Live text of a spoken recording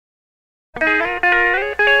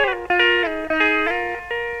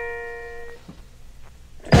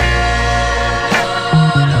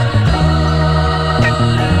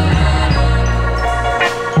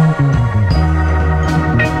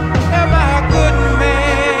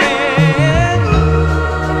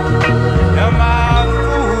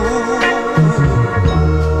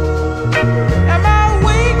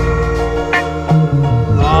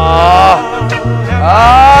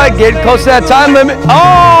Getting close to that time limit.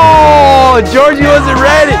 Oh, Georgie wasn't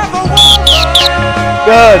ready.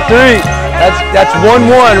 Good, 3. That's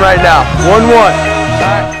 1-1 right now. 1-1.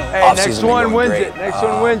 Hey, next one wins it. Next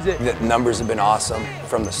one wins it. The numbers have been awesome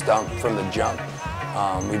from the jump.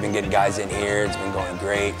 We've been getting guys in here. It's been going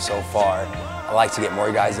great so far. I like to get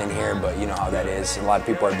more guys in here, but you know how that is. A lot of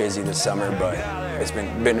people are busy this summer, but it's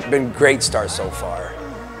been great start so far.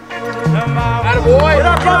 Attaboy!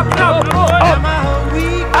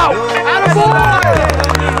 Out!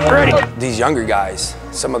 Attaboy! Ready. These younger guys,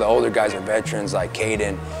 some of the older guys are veterans like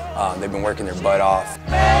Caden. They've been working their butt off.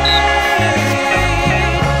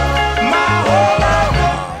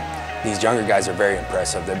 These younger guys are very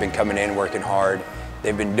impressive. They've been coming in, working hard.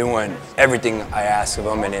 They've been doing everything I ask of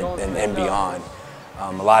them and beyond.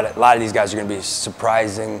 A lot of these guys are going to be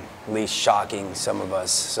surprisingly shocking, some of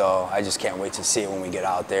us. So I just can't wait to see it when we get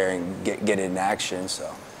out there and get it in action. So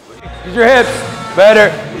use your hips better.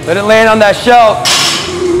 Let it land on that shelf.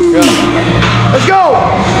 Good. Let's go.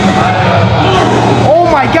 Oh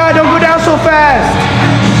my God! Don't go down so fast.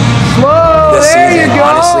 Slow. This there season, you go.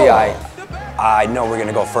 honestly, I know we're going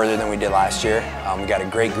to go further than we did last year. We got a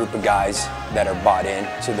great group of guys that are bought in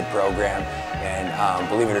to the program. And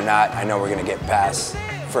believe it or not, I know we're going to get past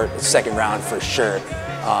for the second round for sure.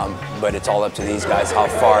 But it's all up to these guys how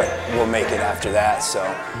far we'll make it after that. So,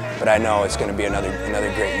 but I know it's going to be another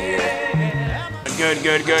great year. Good.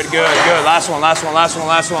 Last one.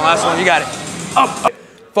 You got it. Up.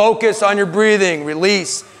 Focus on your breathing.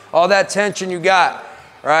 Release all that tension you got.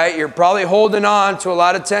 Right? You're probably holding on to a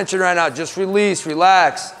lot of tension right now. Just release.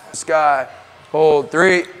 Relax. Sky. Hold.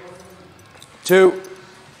 3, 2.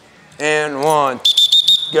 And 1.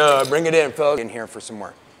 Good. Bring it in, fellas. In here for some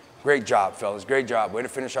work. Great job, fellas. Great job. Way to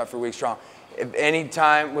finish off your week strong. If any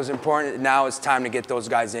time was important, now it's time to get those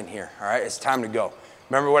guys in here. All right? It's time to go.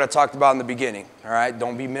 Remember what I talked about in the beginning. All right?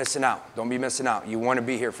 Don't be missing out. Don't be missing out. You want to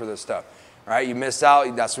be here for this stuff. All right? You miss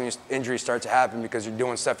out, that's when your injuries start to happen because you're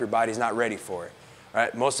doing stuff your body's not ready for it. All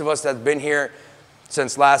right? Most of us that's been here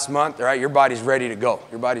since last month, all right, your body's ready to go.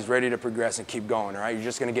 Your body's ready to progress and keep going. All right? You're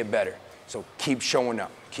just going to get better. So keep showing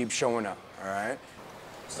up. Keep showing up, all right?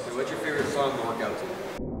 So what's your favorite song to work out to?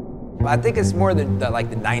 I think it's more like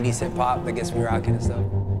the 90s hip hop that gets me rocking and stuff.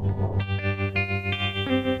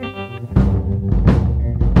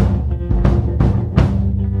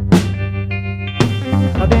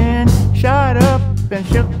 I've been shot up and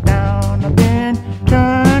shook down. I've been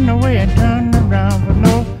turned away and turned around with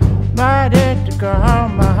nobody to call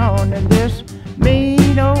my own in this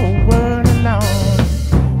mean old world alone.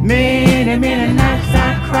 Many nights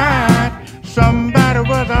I cried. Somebody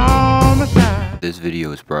was on my side. This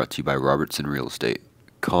video is brought to you by Robertson Real Estate.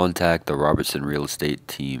 Contact the Robertson Real Estate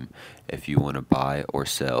team if you want to buy or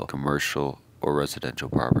sell commercial or residential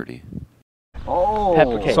property. Oh,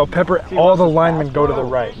 Pepper. So pepper, all the linemen go to the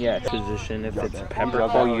right. Yeah, position. If it's pepper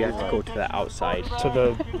ball, you have to go to the outside. To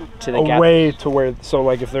the away gap. To where, so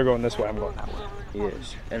like if they're going this way, I'm going that way.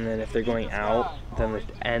 Yes, and then if they're going out, then the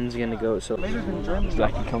end's gonna go. So like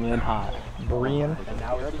you come in hot. Brian.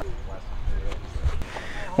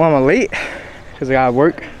 Well, I'm late because I gotta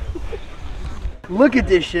work. Look at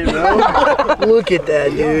this shit, bro. Look at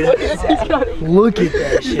that, dude. Look at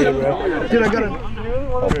that shit, bro. Dude, I gotta.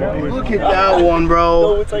 Look at that one,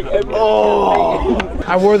 bro. Oh.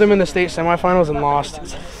 I wore them in the state semifinals and lost.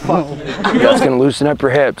 You're just gonna loosen up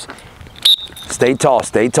your hips. Stay tall,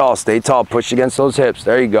 stay tall, stay tall. Push against those hips.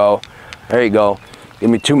 There you go. There you go. Give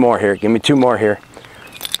me 2 more here. Give me 2 more here.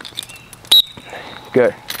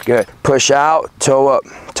 Good. Push out, toe up,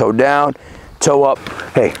 toe down, toe up.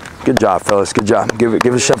 Hey, good job, fellas. Good job. Give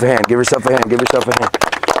yourself a hand. Give yourself a hand. Give yourself a hand.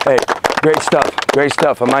 Hey, great stuff. Great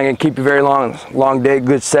stuff. I'm not gonna keep you very long. Long day,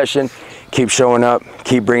 good session. Keep showing up.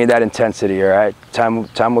 Keep bringing that intensity. All right. Time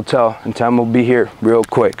will tell, and time will be here real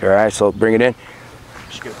quick. All right. So bring it in.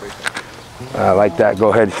 Like that. Go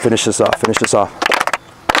ahead. Finish this off. Finish this off.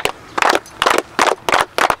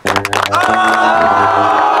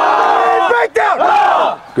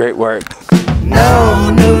 Great work. No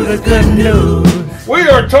news, good news. We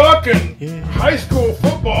are talking high school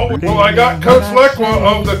football. Well, I got Coach Lekwa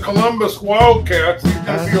of the Columbus Wildcats. He's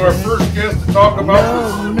going to be our first guest to talk about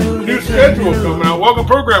the new schedule coming out. Welcome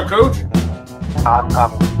program, Coach. I'm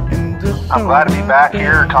I'm glad to be back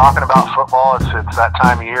here talking about football. It's that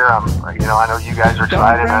time of year. I know you guys are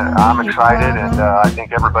excited. I'm excited, and I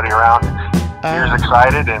think everybody around here is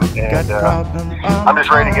excited. And I'm just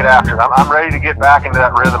ready to get after it. I'm ready to get back into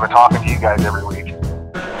that rhythm of talking to you guys every week.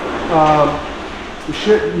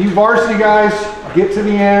 You varsity guys, get to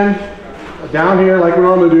the end down here like we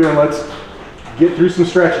normally do, and let's get through some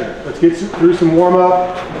stretching. Let's get through some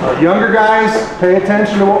warm-up. Younger guys, pay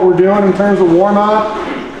attention to what we're doing in terms of warm-up.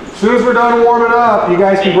 As soon as we're done warming up, you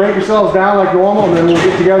guys can break yourselves down like normal, and then we'll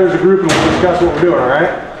get together as a group and we'll discuss what we're doing, all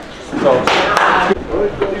right? So.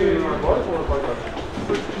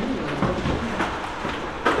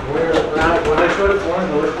 When I showed it for him,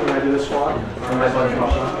 when I did a squat,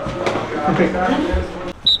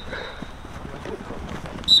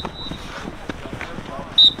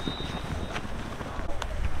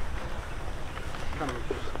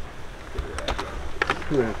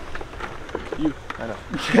 You. I know.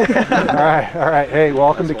 all right. Hey,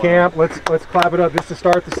 welcome to camp. Let's clap it up just to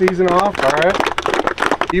start the season off. All right.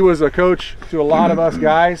 He was a coach to a lot of us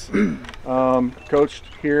guys. Coached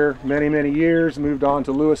here many years. Moved on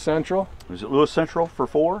to Lewis Central. Was it Lewis Central for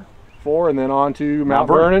four, and then on to Mount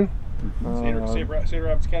Vernon. Cedar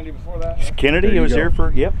Rapids Kennedy before that. Kennedy was there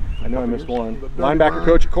for, yep. I know I missed one. Linebacker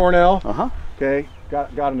coach at Cornell. Okay,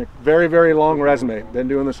 got a very long resume. Been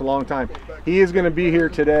doing this a long time. He is going to be here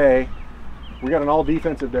today. We got an all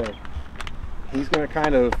defensive day. He's going to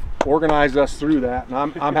kind of organize us through that, and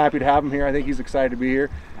I'm happy to have him here. I think he's excited to be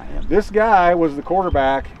here. This guy was the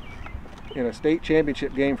quarterback in a state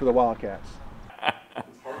championship game for the Wildcats.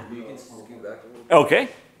 Okay.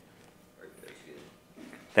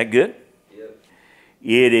 That good? Yep.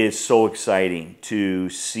 It is so exciting to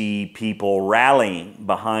see people rallying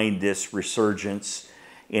behind this resurgence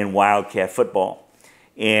in Wildcat football.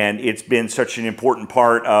 And it's been such an important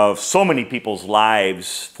part of so many people's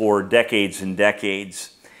lives for decades and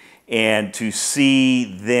decades. And to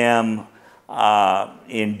see them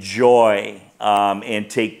enjoy and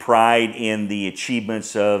take pride in the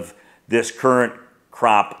achievements of this current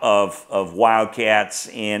crop of Wildcats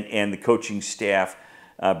and the coaching staff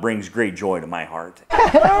brings great joy to my heart.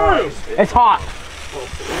 It's hot.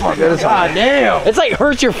 Oh, God damn. It's like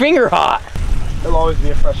hurts your finger hot. He'll always be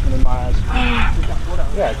a freshman in my eyes.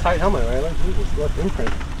 Yeah, tight helmet, right? Let imprint.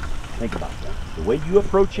 Think about that. The way you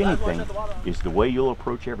approach anything is the way you'll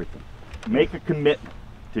approach everything. Make a commitment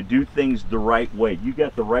to do things the right way. You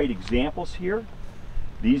got the right examples here.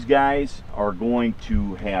 These guys are going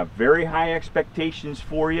to have very high expectations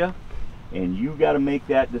for you, and you got to make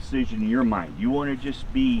that decision in your mind. You want to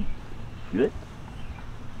just be good?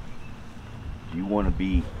 Do you want to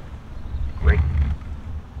be great?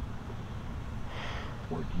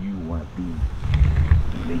 Or do you want to be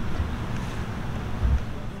elite?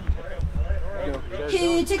 Can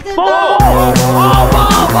you take the ball?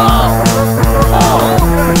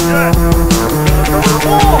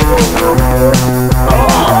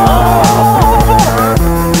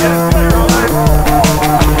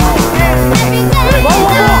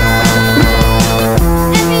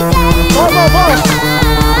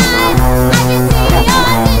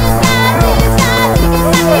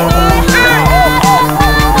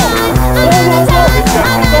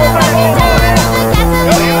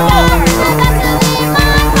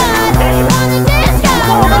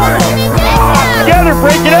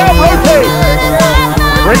 Break it out, rotate!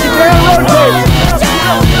 Break it down, rotate!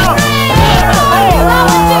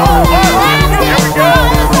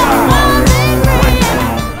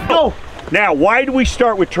 Oh! Now, why do we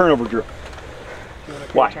start with turnover drill?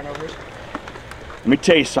 Why? Let me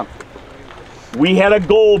tell you something. We had a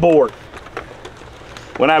goal board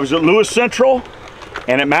when I was at Lewis Central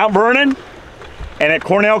and at Mount Vernon and at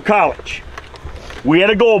Cornell College. We had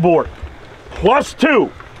a goal board. +2.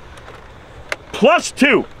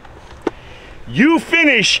 +2. You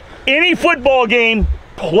finish any football game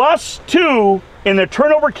 +2 in the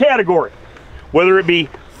turnover category, whether it be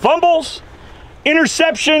fumbles,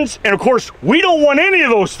 interceptions, and of course, we don't want any of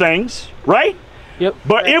those things, right? Yep.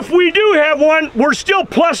 But if we do have one, we're still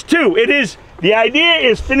 +2. It is, the idea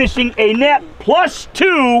is finishing a net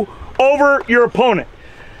 +2 over your opponent.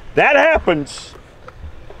 That happens,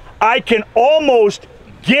 I can almost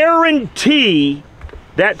guarantee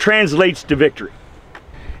that translates to victory.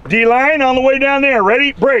 D-line on the way down there.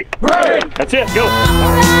 Ready? Break. Break. That's it. Go.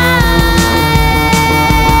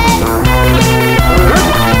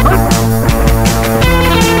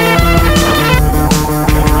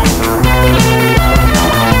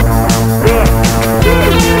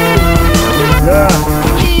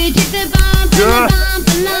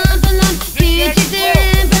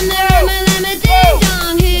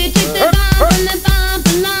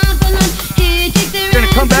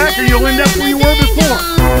 end up where you were before.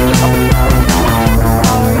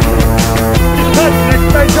 Just touch, next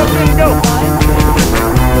guy jump in and go.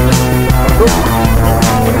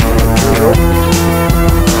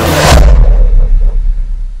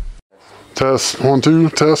 Test 1 2,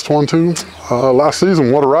 test 1 2. Last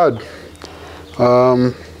season, what a ride.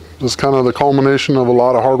 Just kind of the culmination of a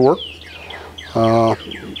lot of hard work.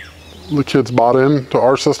 The kids bought into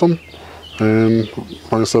our system, and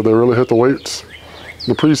like I said, they really hit the weights.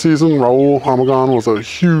 In the preseason, Raul Hamagan was a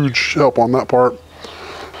huge help on that part.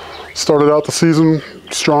 Started out the season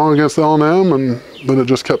strong against L&M, and then it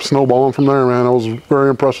just kept snowballing from there, man. I was very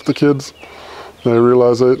impressed with the kids. They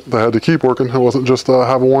realized that they had to keep working. It wasn't just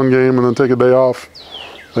have a one game and then take a day off.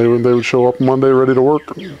 They would show up Monday ready to work.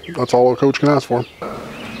 That's all a coach can ask for.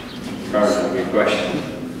 Good question.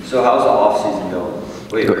 So how's the off season going?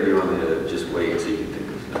 Wait, or do you want me to just wait so you can think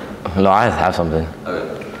of something? No, I have something.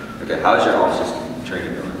 Okay. How's your off season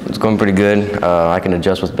training going? It's going pretty good. I can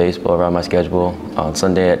adjust with baseball around my schedule. On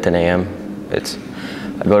Sunday at 10 a.m.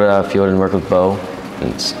 I go to the field and work with Bo.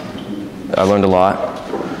 I learned a lot.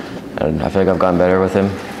 And I feel like I've gotten better with him.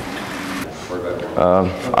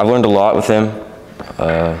 I've learned a lot with him.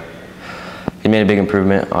 He made a big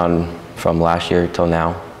improvement from last year till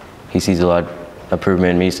now. He sees a lot of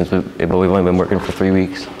improvement in me but we've only been working for 3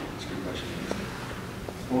 weeks. That's a good question.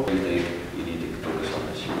 What do you think you need to focus on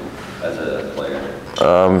this year as a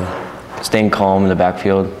player? Staying calm in the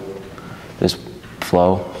backfield, just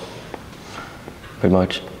flow, pretty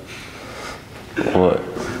much. What?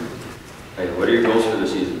 Hey, what are your goals for the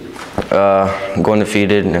season? Go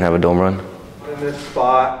undefeated and have a dome run. In this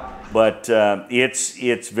spot, but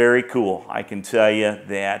it's very cool. I can tell you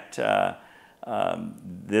that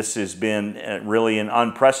this has been really an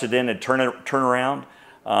unprecedented turnaround.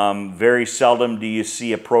 Very seldom do you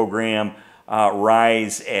see a program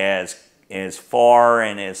rise as far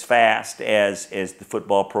and as fast as the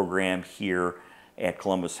football program here at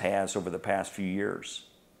Columbus has over the past few years.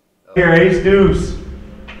 Here, Ace Deuce.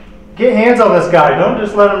 Get hands on this guy. Don't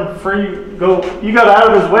just let him free go. You got out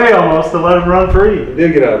of his way almost to let him run free. He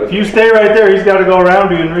did get out of it. If you stay right there, he's got to go around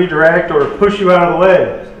you and redirect or push you out of the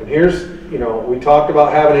way. And here's, we talked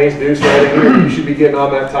about having Ace Deuce right in here. You should be getting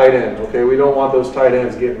on that tight end. Okay, we don't want those tight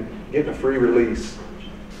ends getting a free release.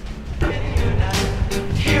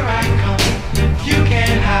 Here I come. You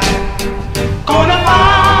can't hide. Gonna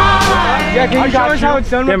find. Yeah, can you show us how it's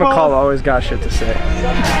done? McCall always got shit to say.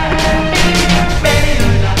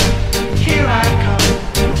 Here I come,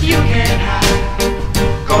 you can't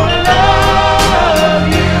hide. Gonna love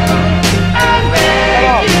you and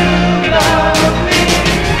make you love me.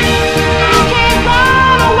 I can't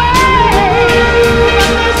run away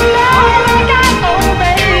from this love I got, oh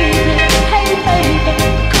baby, hey baby,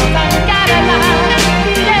 'cause I got a lot,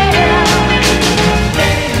 yeah.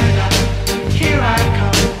 Here I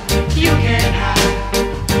come, you can't hide.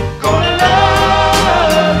 Gonna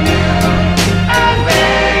love you and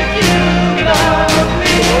make you.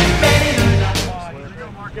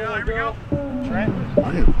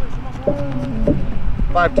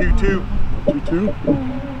 5-2-2. 2-2.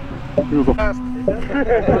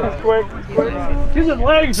 Quick. His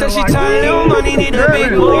legs Said are she like tired of money, need a big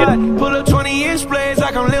boy. Pull up 20-inch blades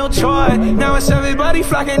like I'm Lil Troy. Now it's everybody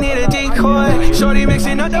flocking, need a decoy. Shorty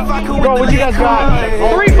mixing up the vodka with the what you guys got?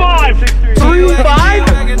 3-5. 3-5?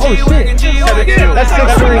 Oh shit. That's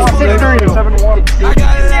 6-3. 6-3. 7-1. I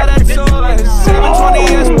got a lot of toys.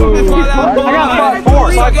 720S before that boy. I got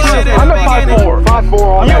 5-4. I'm at 5-4.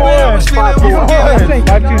 5-4. You won. 5-4. I think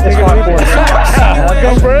 5-2. Let's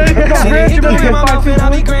go, Bridge. Let's go, Bridge. You're making 5-2.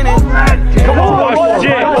 Come on.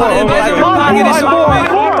 Shit.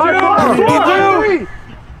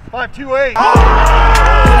 5-2-8.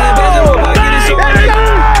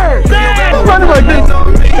 Running like this.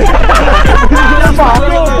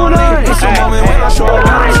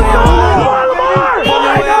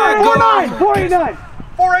 4-8-9.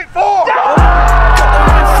 4-8-9.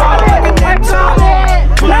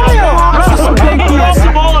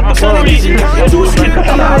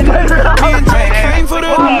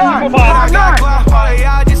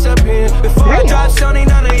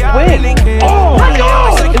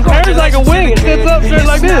 Like a wing, it sits up straight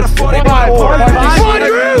like this. 5-4.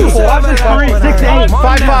 5-6-3. 6-8.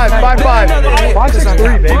 5-5. 5-5.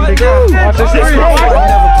 5-6-3, baby. 5-6-3.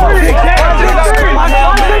 5-5.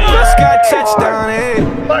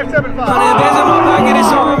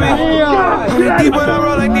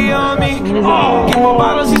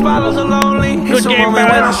 Good game, man.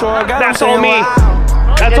 That's all me.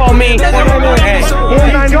 That's all me.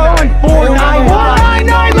 4-9 going. 4-9.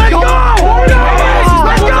 4-9. Let's go. 4-9.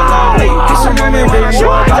 Let's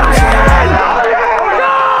go.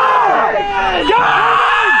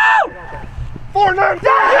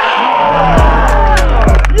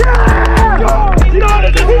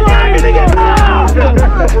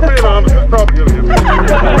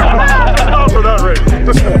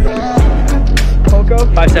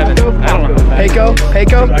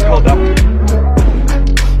 Payco? I called that one.